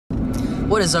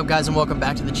What is up, guys, and welcome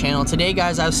back to the channel. Today,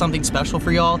 guys, I have something special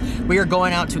for y'all. We are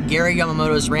going out to Gary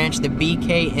Yamamoto's ranch, the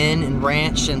BK Inn and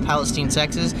Ranch in Palestine,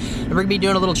 Texas. And we're gonna be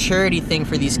doing a little charity thing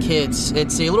for these kids.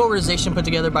 It's a little organization put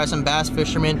together by some bass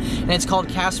fishermen, and it's called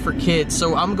Cast for Kids.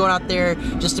 So I'm going out there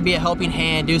just to be a helping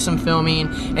hand, do some filming,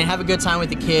 and have a good time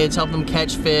with the kids, help them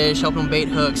catch fish, help them bait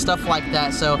hooks, stuff like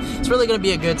that. So it's really gonna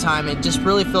be a good time. It just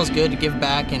really feels good to give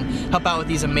back and help out with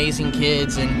these amazing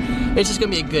kids, and it's just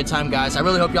gonna be a good time, guys. I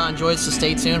really hope y'all enjoy it, so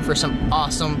stay tuned for some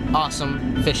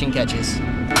awesome fishing catches.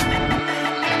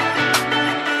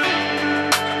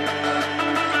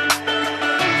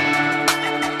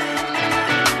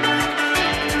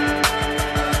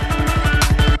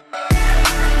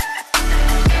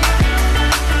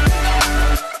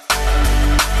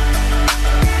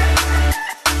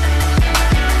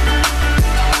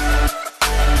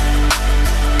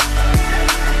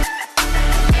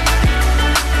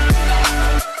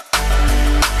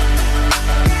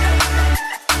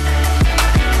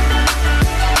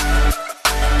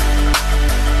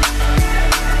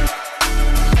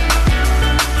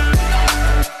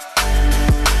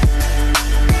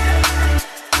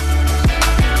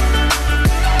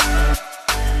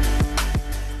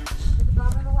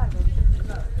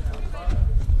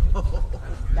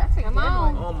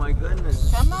 Oh my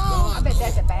goodness. Come on. I bet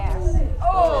that's a bass.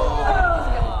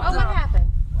 Oh, what happened?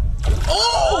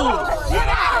 Oh!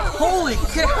 Yeah. Holy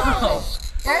cow!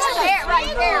 There's a bat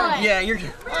right there. Yeah, you're...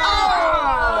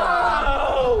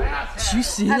 Oh! Did you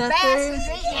see A that bass thing? was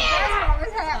eating. That's what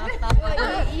was happening.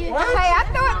 Hey, I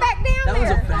threw it back down That was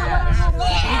there. a bass.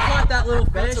 You caught that little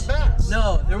fish? That's a bass.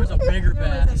 No, there was a bigger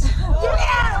bass.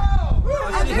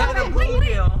 Yeah. She had a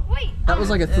bluegill. Wait. That was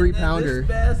like a 3-pounder. This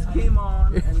bass came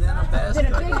on, and then a bass.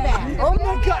 Then a big bass. Oh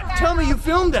my God! Tell me you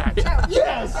filmed that.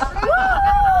 Yes. Look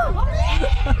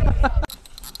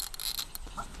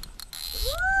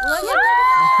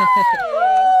at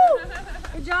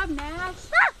that. Good job, Nash.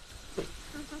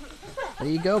 There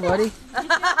you go, buddy.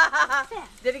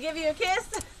 Did it give you a kiss?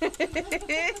 There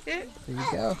you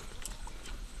go.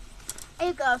 There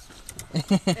you go.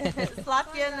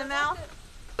 Slapped you in the mouth?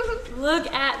 Look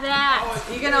at that.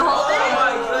 You gonna hold Oh it?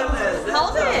 my goodness.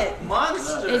 Hold it.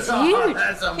 Monster. It's huge.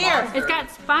 That's a Here. It's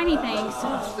got spiny things.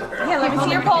 Here, let me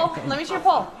see your pole. Let me see your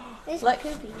pole. This Look.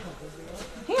 could be.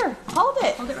 Here, hold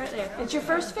it. Hold it right there. It's your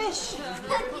first fish.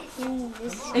 You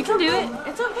can do it.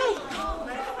 It's okay.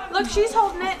 Look, she's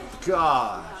holding it.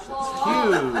 Gosh,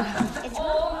 it's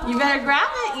huge. You better grab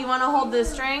it. You wanna hold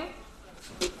this string?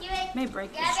 May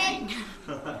break the string.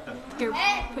 Here,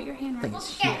 put your hand right there.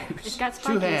 It's got Two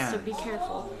spines, hands. so be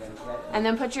careful. And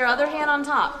then put your other hand on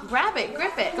top. Grab it,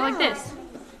 grip it. Go like this.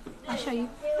 I'll show you.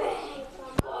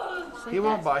 He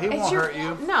won't bite. He It's won't your, hurt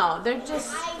you. No, they're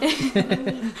just.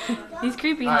 He's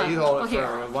creepy, All huh? right, you hold it Well,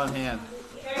 here. with one hand.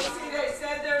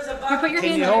 Here, put your Can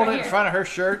hand you right, hold right it in here. front of her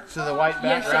shirt so the white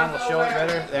Yes, background will show it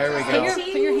better? There we Put go. your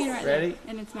hand right Ready?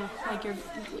 there. In its mouth, like you're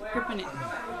gripping it.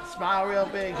 Smile real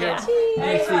big. Here. Yeah.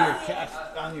 Let me see your cast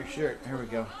on your shirt. Here we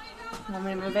go. Want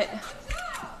me to move it?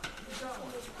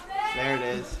 There it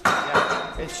is.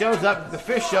 Yeah. It shows up. The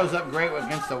fish shows up great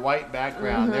against the white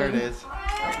background. There it is.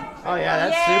 Oh yeah,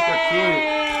 that's super cute.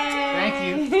 Thank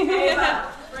you.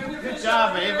 Good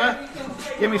job, Ava.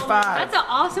 Give me 5. That's an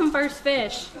awesome first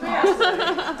fish. Let me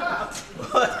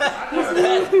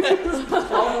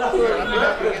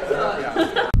help you get the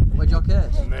hook out. What'd y'all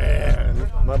catch? Man,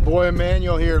 my boy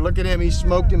Emmanuel here. Look at him. He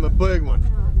smoked him a big one.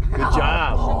 Good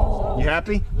job. You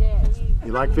happy? Yeah,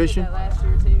 You like fishing? that last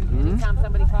year too. Anytime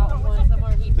somebody caught one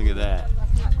somewhere, he Look at that.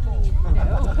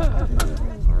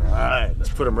 All right, let's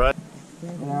put him right.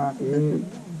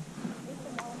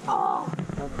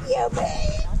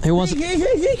 Who wants?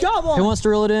 He got one. Who wants to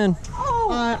reel it in?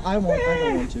 I don't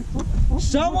want to.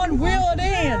 Someone reel it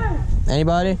in.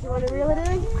 Anybody?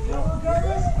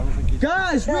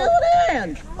 Guys, reel it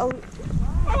in.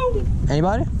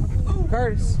 Anybody?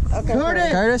 Curtis. Okay.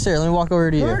 Curtis, here. Let me walk over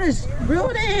to you. Curtis, reel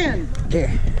it in. Here.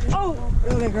 Oh,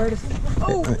 reel it in, Curtis.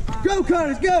 Oh, go,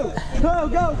 Curtis, go. Go,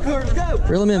 Curtis, go.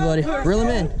 Reel him in, buddy. Reel him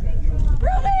in.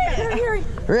 Reel it in.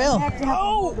 Reel.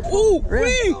 Oh, ooh, Reel.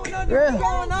 weak. Reel.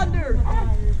 Going under.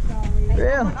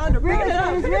 Reel. Under. Bring it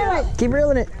up. Reel it. Keep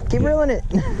reeling it. Keep reeling it.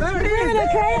 Reel it in,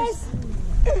 Curtis.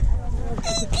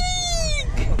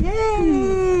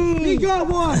 Yay. He got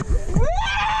one. Nice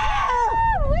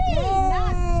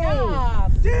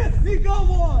job. Yeah, he got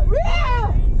one.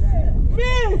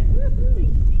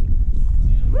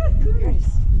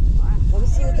 Let me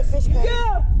see what the fish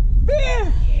got.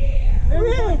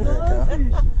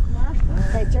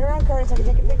 Hey, turn around, Curtis, so I can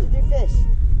take a picture of your fish.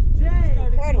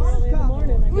 Curtis.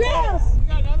 Yes! You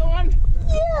got another one?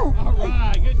 Yeah! All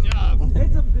right, good job.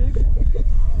 It's a big one.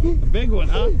 big one,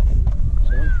 huh?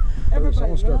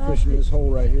 Someone start fishing this hole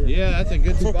right here. Yeah, that's a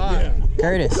good spot.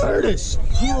 Curtis. Curtis!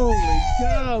 Holy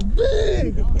cow,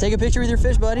 big! Take a picture with your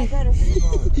fish, buddy.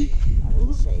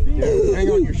 Yeah, hang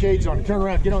on, your shade's on. Turn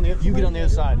around. Get on the. You get on the other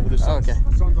side with the sun. Okay.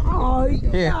 Oh,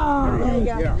 Here. there you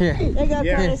go. Here. There you go,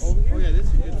 Curtis. Oh yeah, this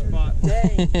is a good spot.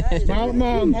 Smile at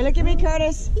Mom. Hey, look at me,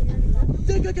 Curtis.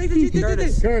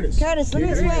 Curtis. Curtis, look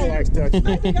this He way. likes touching.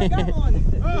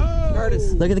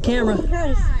 Curtis. Look at the camera.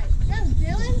 Curtis.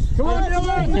 Come on,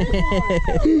 Dylan.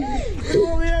 Come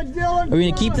on in, Dylan. Are we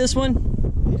gonna keep this one?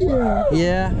 Yeah.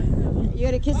 Yeah. You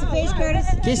gonna kiss the face, Curtis?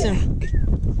 Kiss him.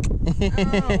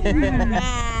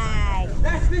 Nice.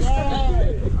 He's in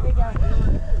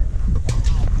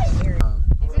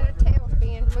a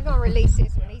tailspin. We're gonna release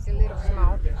this one. He's a little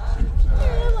small.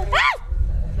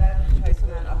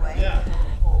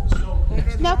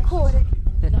 Not cool.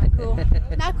 Not cool.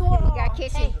 Not cool. You gotta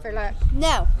kiss him for luck.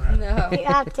 No. No. You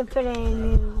have to put it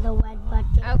in the wet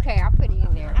bucket. Okay, I'll put it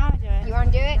in there. I'll do it. You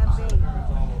wanna do it?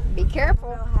 Be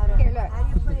careful. Here, look.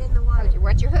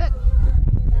 Watch your hook.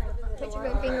 Put your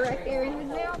little finger right there in his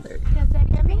mouth.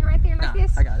 Your finger right there like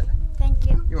this. I got it. Thank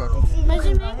you. You're welcome. He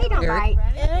don't bite.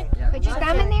 Yeah. Put your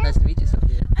thumb in there. Nice to meet you,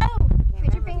 Sophia. Oh,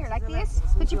 put your finger like this.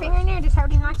 Put your finger in there and just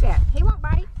hold him like that. He won't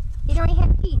bite. He don't even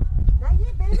have teeth.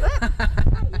 Look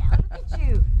at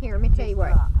you. Here, let me tell you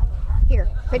what. Here,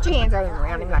 put your hands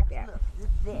around him like that.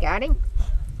 Got him?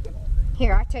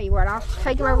 Here, I'll tell you what. I'll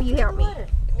take him over. You help me.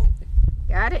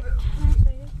 Got it?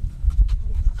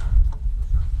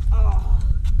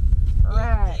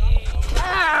 Right.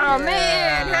 Oh,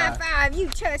 man. High five. You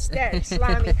touched that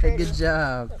slimy critter. Good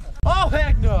job. Oh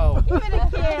heck no! Give it a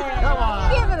kiss. Come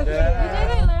on. Give it a kiss. Yeah. You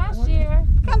did it last year.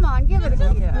 Come on, give it a kiss.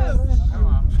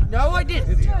 No, I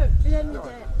didn't.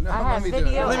 I have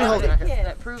video Let me hold it.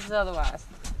 that proves otherwise.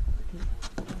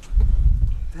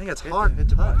 Dang, it's hard to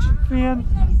touch. Man.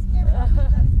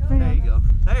 There you go.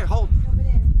 There, hold.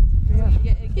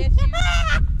 It gets you.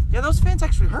 Yeah, those fins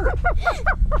actually hurt.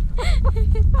 Give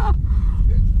it a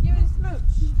smooch.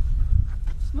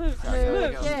 Smooch.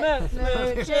 Smooch. Smooch.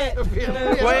 Smooch.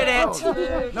 Quit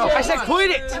it. No, I said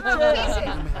quit it. Look at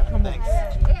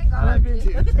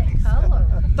that color.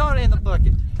 Throw it in the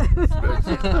bucket. Chicken.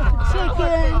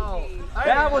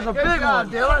 That was a big one,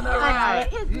 Dylan. All right.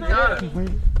 You got it.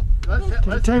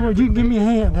 Let's Tell you what, you can give me a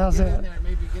hand. How's that?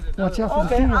 Watch out for the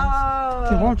fins. So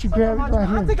why don't you grab it right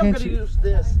here and pinch it? use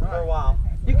this for a while.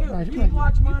 Right here.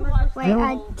 Wait,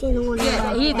 I didn't want to.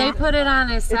 Yeah, they put it on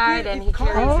his side and he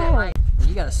carries it like.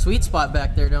 You got a sweet spot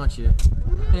back there, don't you?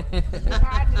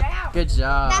 Good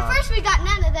job. At first we got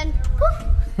none and then poof.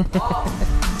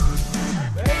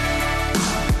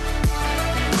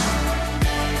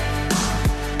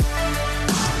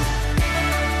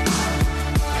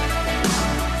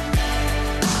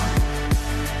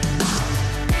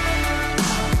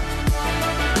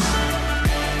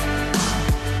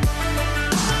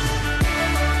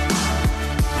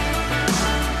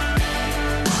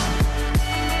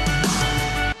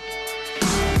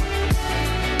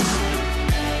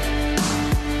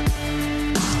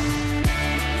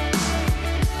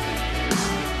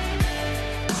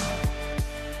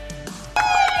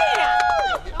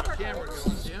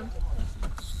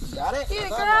 Got it? Get it,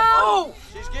 girl. Oh!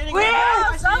 She's getting it.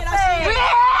 Yeah, something.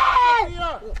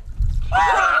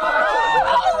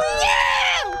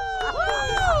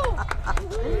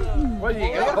 Where do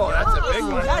you go? Oh, that's a big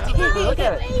one. Look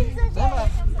at it.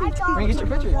 Bring get your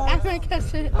picture. I'm gonna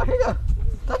catch it. Oh, here you go.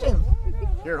 Touch him.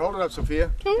 Here, hold it up, Sophia.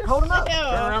 Hold him up. Turn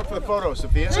around for the photo,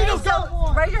 Sophia. Raise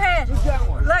your hand.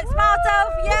 Look, small toe.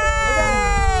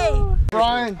 Yay!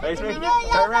 Brian. Turn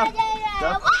around.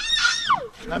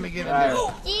 Let me get in there.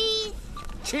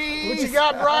 Cheese. What you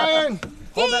got, Brian?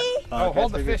 Hold that. Oh,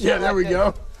 hold the fish. Yeah, up there we like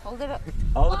go. Hold it up.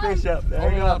 Hold the fish up. this.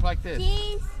 Hold it up like this.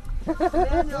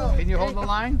 Can you hold the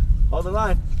line? Hold the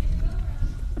line.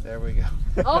 There we go.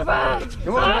 Over.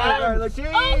 Come on, Brian. Look,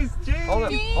 cheese. Cheese.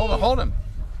 Hold him. Hold him. Hold him.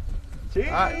 Cheese.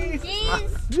 All right.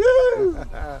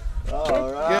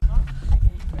 All right.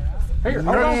 Here,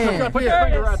 Hold on. Put your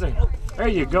finger right there. There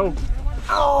you go.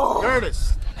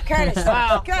 Curtis. Curtis.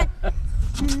 Wow. Good.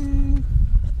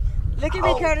 Look at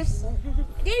me, Curtis.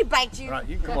 Did he bite you? All right,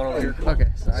 you can come on over here. Okay,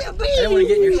 sorry. I didn't want to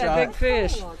get in your shot. Big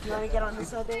fish. You want to get on this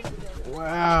side there?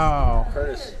 Wow.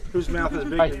 Curtis, whose mouth is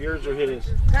bigger, yours or his?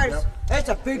 Curtis. That's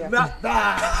a big mouth.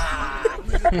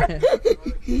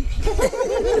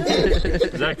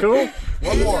 Is that cool?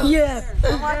 One more. Yeah.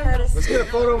 Come on, Curtis. Let's get a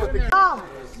photo with the.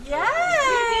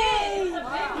 Yay!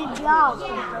 Good job.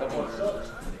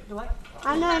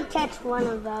 I'm gonna touch one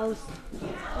of those.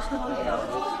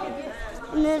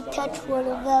 I'm gonna touch one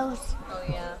of those. Oh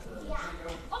yeah.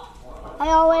 I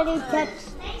already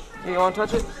touched. Here, you want to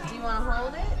touch it? Do you want to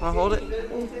hold it? Want to hold it?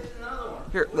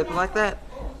 Here, lip it like that.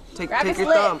 Take Grab your his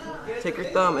lip. thumb. Take your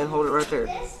thumb and hold it right there.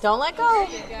 Don't let go.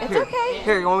 It's Here. okay.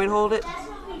 Here, you want me to hold it?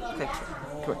 Okay.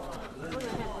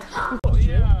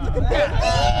 Come here.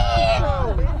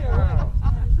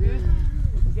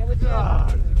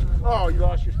 Oh, you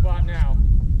lost your spot now.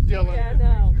 Dylan. Yeah,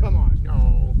 no. Come on,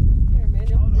 no. Here,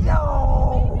 Manuel.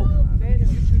 No. Manuel,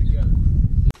 you two together.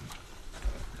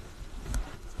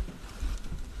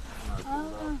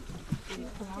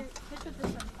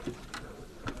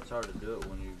 It's hard to do it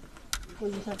when you.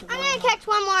 I'm gonna catch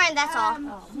one more and that's all. Come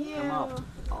on.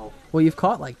 Well, you've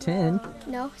caught like 10.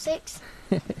 No, 6.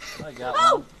 I got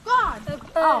Oh, God.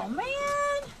 Oh, man.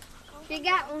 You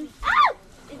got one. Oh!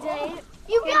 Is that it?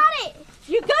 You got it!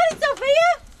 You got it,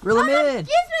 Sophia? Reel him in. Excuse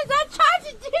me, I'm trying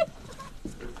to do.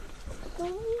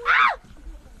 Ah!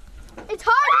 It's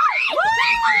hard!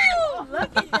 Woo!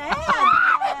 Look at that.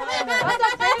 That's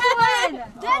a big one.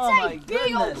 That's a big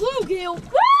old bluegill.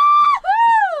 Woo!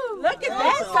 Look at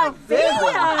that, Sophia. Oh,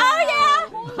 yeah.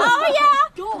 Oh,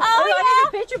 yeah. Oh, yeah. I need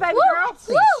a picture, baby girl.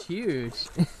 It's huge.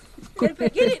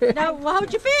 Get it. No,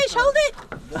 hold your fish. Hold it.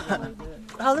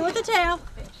 Hold it with the tail.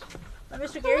 Let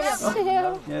Mr. Gary help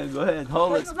you. Yeah, go ahead.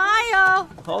 Hold it. Smile.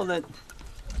 Hold it.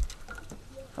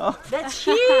 Oh. That's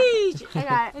huge. I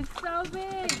got it. It's so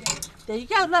big. There you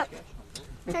go. Look.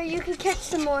 Here, you can catch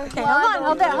some more. Okay, hold on.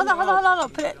 Hold that. Hold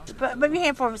on. Move your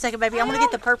hand for me a second, baby. I'm going to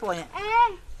get the purple in it.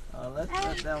 Oh,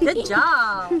 that's that one. Good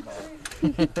job.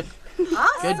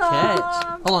 Awesome. Good catch.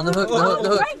 Hold on, the hook, the hook, the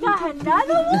hook. Frank got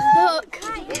another one. Look.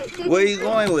 Where are you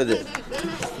going with it?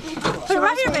 Put it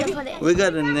right here, baby. We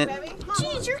got a net.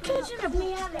 Jeez, you're catching a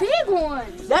big one.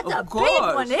 That's a big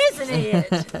one, isn't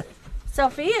it?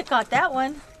 Sophia caught that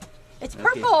one. It's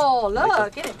purple.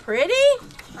 Look, isn't it pretty?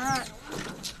 I'm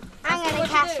gonna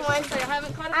catch one.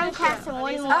 I'm catching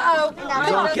one more. Uh-oh.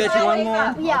 You want to catch one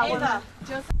more? Yeah, one more.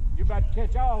 You about to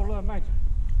catch all of them, ain't you?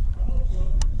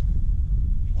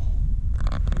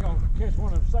 You're going to catch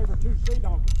one of them saber-tooth sea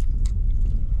donkeys.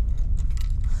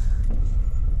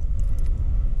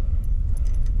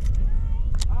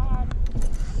 Hi.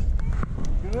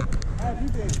 Good. How have you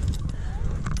been?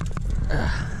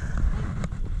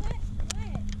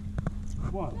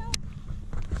 What?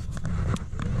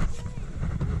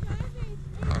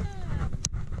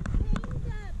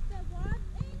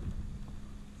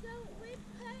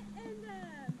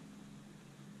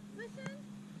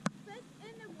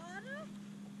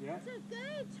 Yeah. So go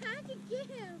try to get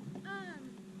him,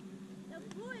 the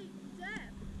boy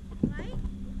deaf, right?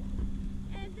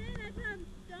 And then I told him,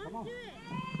 don't do it.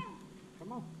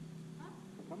 Come on.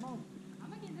 Come on. I'm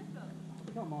gonna get this boat.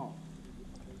 Come on.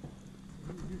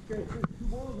 You scared fish too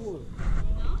more wood.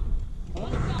 No? I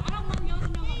don't want y'all to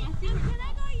know what my secret Can I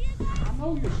go your guys? I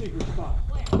know your secret spot.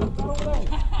 Where? Right over there.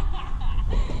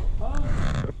 Huh?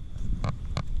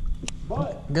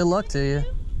 But, Good luck to you.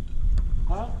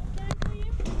 huh?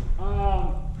 I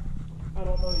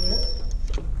don't know yet.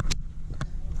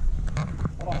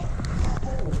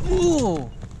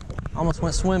 Ooh, almost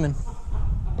went swimming.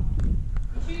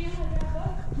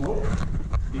 Nope.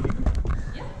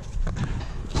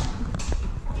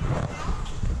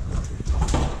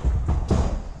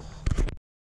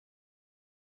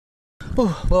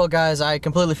 Well guys, I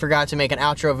completely forgot to make an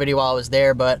outro video while I was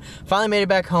there, but finally made it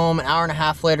back home an hour and a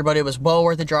half later, but it was well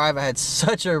worth the drive. I had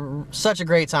such a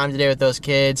great time today with those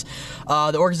kids.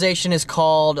 The organization is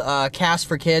called Cast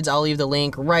for Kids. I'll leave the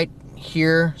link right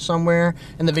here somewhere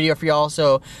in the video for y'all,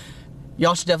 so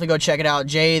y'all should definitely go check it out.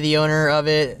 Jay, the owner of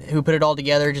it, who put it all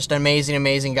together, just an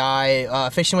amazing guy.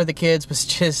 Fishing with the kids was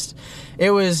just,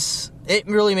 it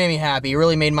really made me happy. It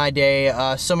really made my day.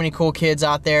 So many cool kids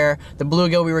out there. The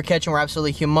bluegill we were catching were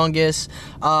absolutely humongous.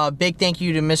 Big thank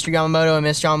you to Mr. Yamamoto and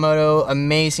Miss Yamamoto.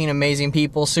 Amazing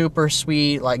people. Super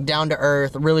sweet, like down to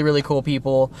earth, really cool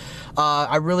people.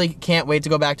 I really can't wait to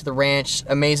go back to the ranch.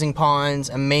 Amazing ponds,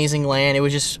 amazing land. It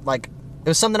was just like, it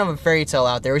was something of a fairy tale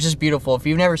out there. It was just beautiful. If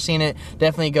you've never seen it,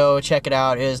 definitely go check it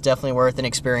out. It is definitely worth an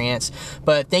experience.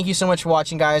 But thank you so much for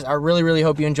watching, guys. I really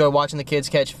hope you enjoy watching the kids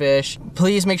catch fish.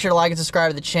 Please make sure to like and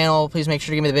subscribe to the channel. Please make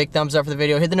sure to give me the big thumbs up for the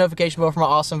video. Hit the notification bell for more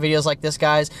awesome videos like this,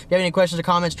 guys. If you have any questions or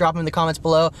comments, drop them in the comments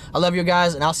below. I love you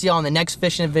guys, and I'll see you all in the next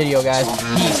fishing video, guys.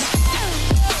 Peace.